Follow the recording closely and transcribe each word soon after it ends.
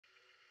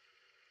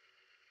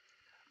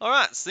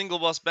Alright, single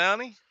boss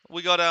bounty.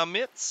 We got our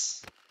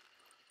mitts.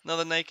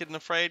 Another naked and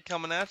afraid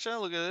coming at you.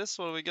 Look at this.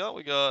 What do we got?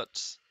 We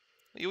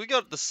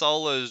got the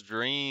Solo's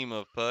dream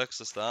of perks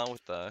to start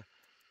with though.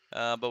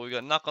 But we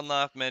got Knuckle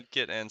Knife,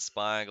 Medkit, and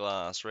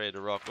Spyglass ready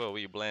to rock. Where are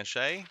we,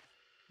 Blanchet?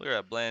 We're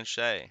at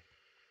Blanchet.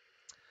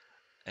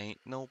 Ain't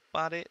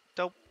nobody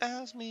dope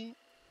as me.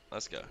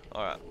 Let's go.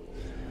 Alright.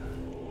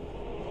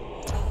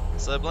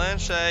 So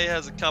Blanchet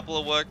has a couple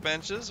of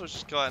workbenches, which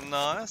is quite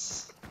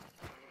nice.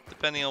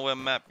 Depending on where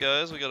map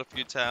goes, we got a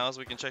few towers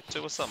we can check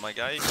too. What's up, my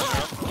guy? You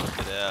coming up?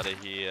 Get out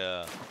of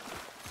here.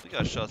 We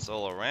got shots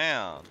all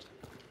around.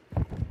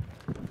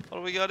 What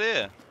do we got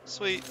here?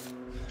 Sweet.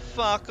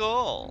 Fuck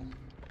all.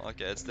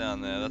 Okay, it's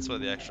down there. That's where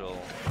the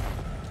actual...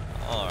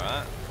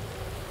 Alright.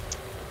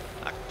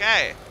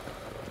 Okay.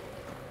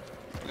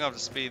 We're gonna have to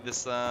speed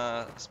this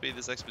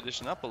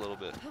expedition up a little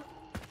bit.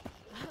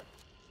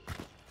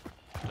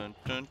 Dun,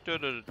 dun,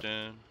 dun, dun,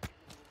 dun.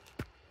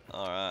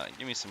 Alright,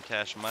 give me some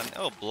cash money.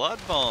 Oh, blood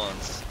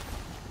bonds.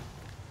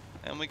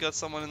 And we got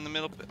someone in the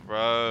middle.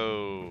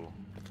 Bro.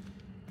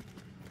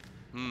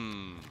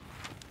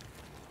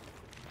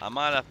 I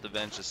might have to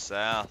venture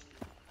south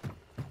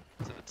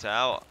to the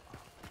tower.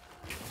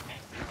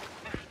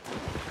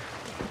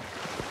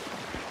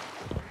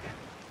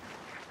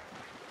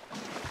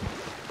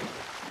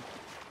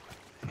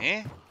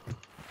 Eh?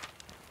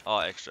 Oh,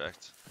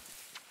 extract.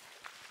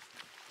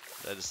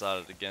 They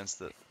decided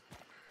against it.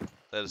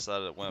 They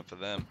decided it went for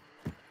them.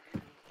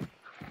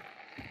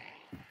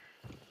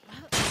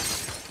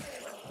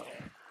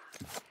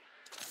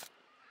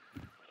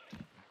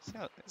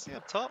 Is he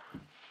up top?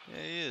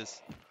 Yeah, he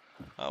is.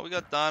 Oh, we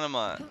got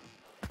dynamite.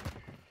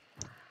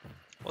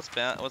 What's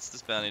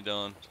this bounty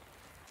doing?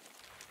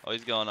 Oh,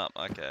 he's going up.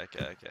 Okay.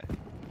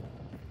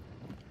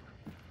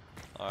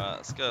 Alright,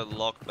 let's go to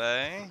Lock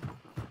Bay.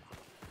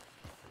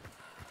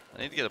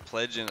 I need to get a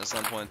pledge in at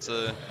some point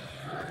too.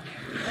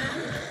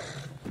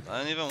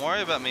 Don't even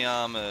worry about me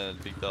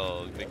armored, big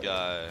dog, big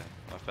guy,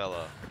 my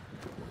fella.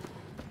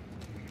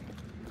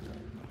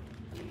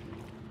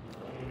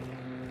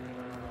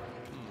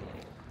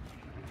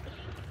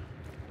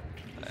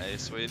 Hey,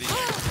 sweetie.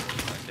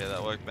 Okay,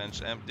 that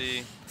workbench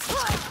empty.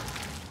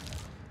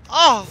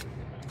 Oh!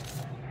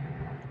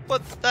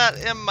 Put that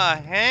in my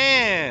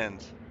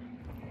hand!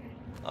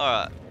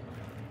 Alright.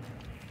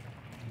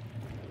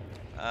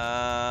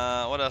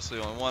 What else do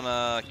we want? We want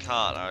a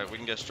cart. Alright, we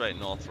can go straight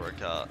north for a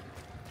cart.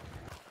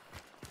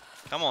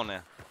 Come on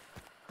now.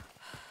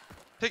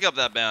 Pick up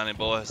that bounty,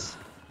 boys.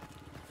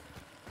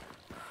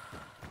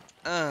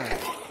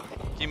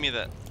 Give me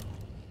that.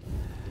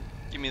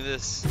 Give me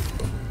this.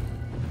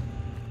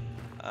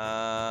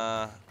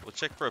 We'll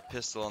check for a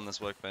pistol on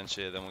this workbench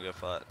here, then we'll go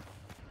fight.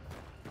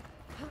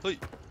 Hey.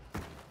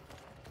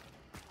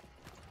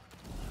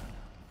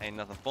 Ain't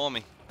nothing for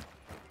me.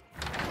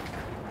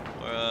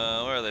 Where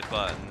are they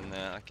fighting?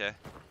 Okay.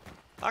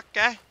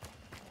 Okay.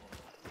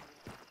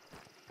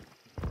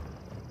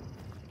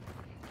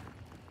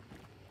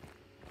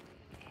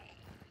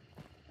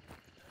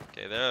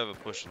 Okay, they're over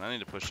pushing. I need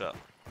to push up.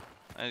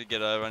 I need to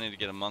get over. I need to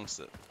get amongst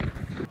it.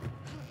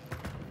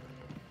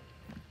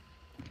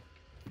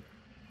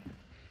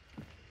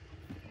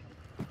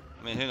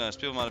 I mean, who knows?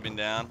 People might have been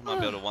down.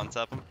 Might be able to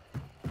one-tap them.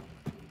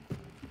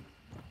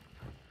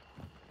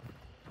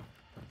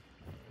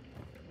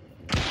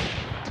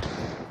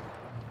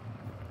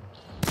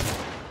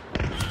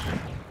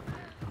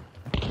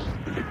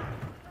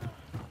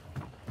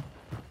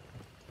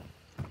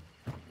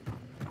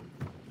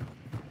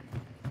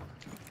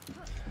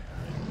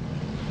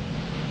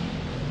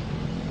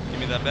 Give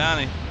me that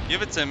bounty.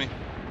 Give it to me.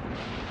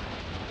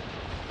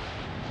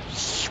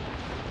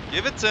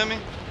 Give it to me.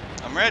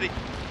 I'm ready.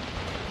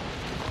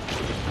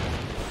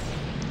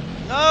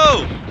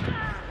 No!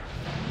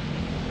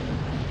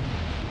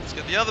 Let's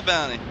get the other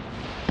bounty.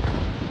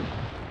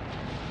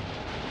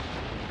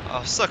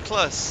 Oh, so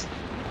close.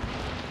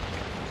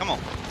 Come on.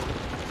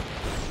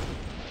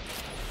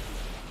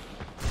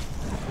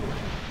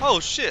 Oh,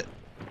 shit.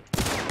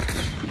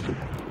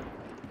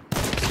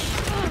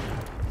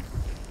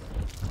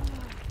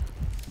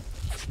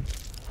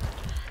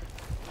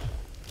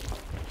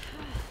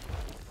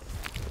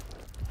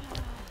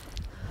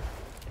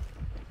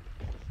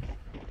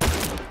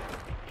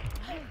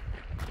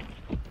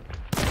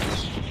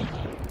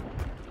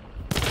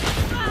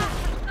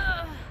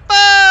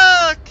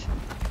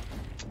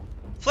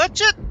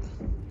 Fletch it!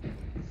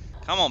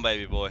 Come on,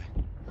 baby boy.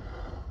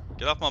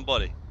 Get off my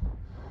body.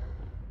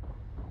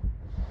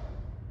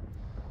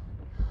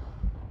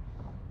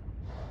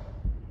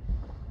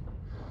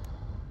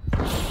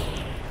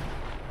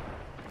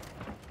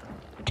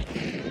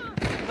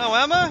 No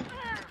ammo?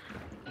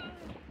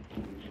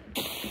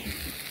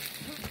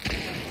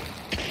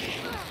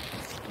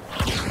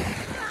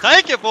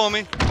 Take it for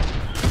me!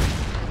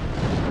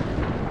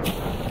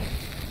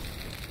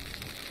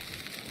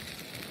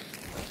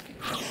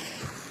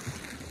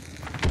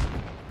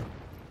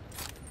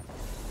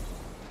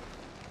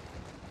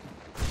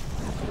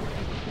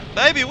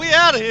 Baby, we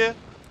out of here.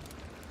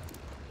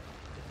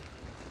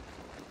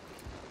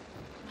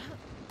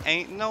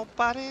 Ain't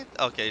nobody.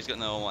 Okay, he's got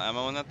no more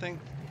ammo in that thing.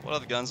 What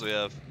other guns do we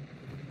have?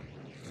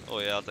 Oh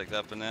yeah, I'll take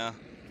that for now.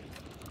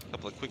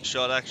 Couple of quick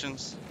shot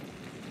actions.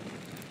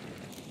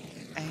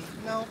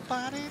 Ain't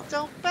nobody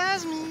don't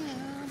pass me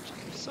out.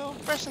 So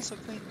fresh and so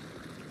clean.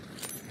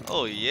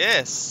 Oh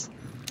yes.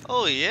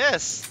 Oh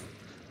yes.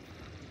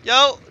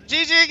 Yo,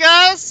 GG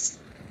guys.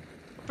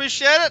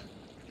 Appreciate it.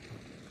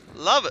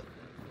 Love it.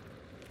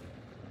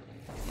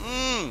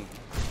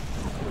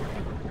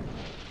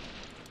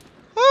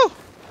 Woo.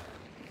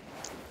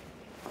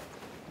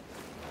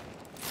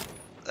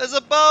 There's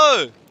a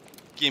bow.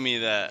 Give me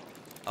that.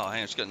 Oh,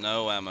 hang on, she's got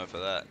no ammo for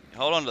that.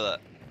 Hold on to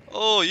that.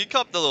 Oh, you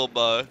copped the little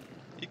bow.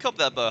 You copped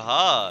that bow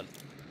hard.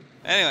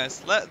 Anyways,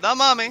 the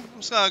mummy. I'm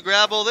just gonna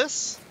grab all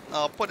this.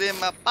 I'll put it in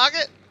my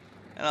pocket,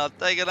 and I'll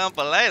take it on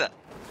for later.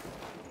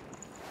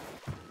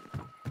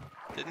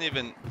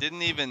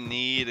 Didn't even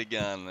need a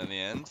gun in the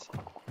end.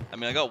 I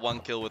mean, I got one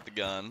kill with the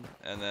gun,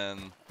 and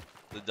then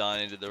the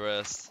Donnie did the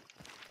rest.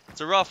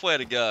 It's a rough way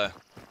to go.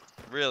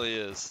 It really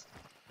is.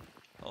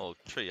 Oh,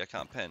 tree, I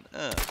can't pen.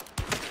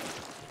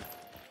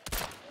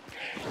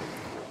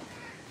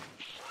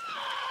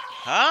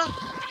 Huh?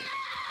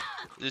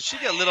 Did she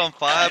get lit on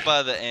fire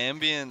by the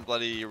ambient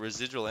bloody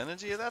residual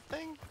energy of that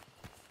thing?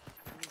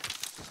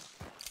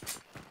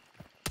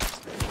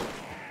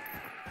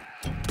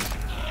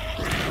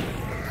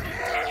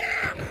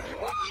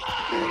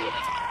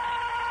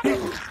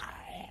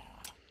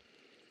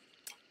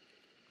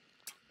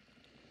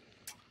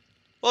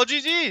 Well,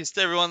 GG's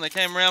to everyone that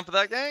came around for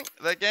that game.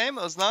 That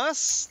was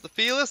nice. The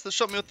Fearless that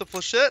shot me with the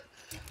flechette.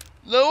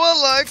 No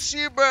one likes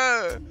you,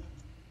 bro.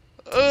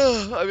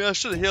 I mean, I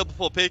should have healed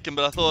before peeking,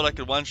 but I thought I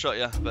could one-shot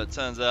you. But it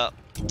turns out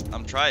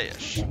I'm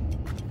trash.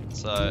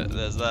 So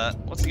there's that.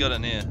 What's he got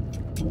in here?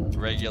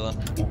 Regular.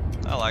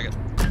 I like it.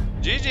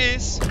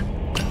 GG's.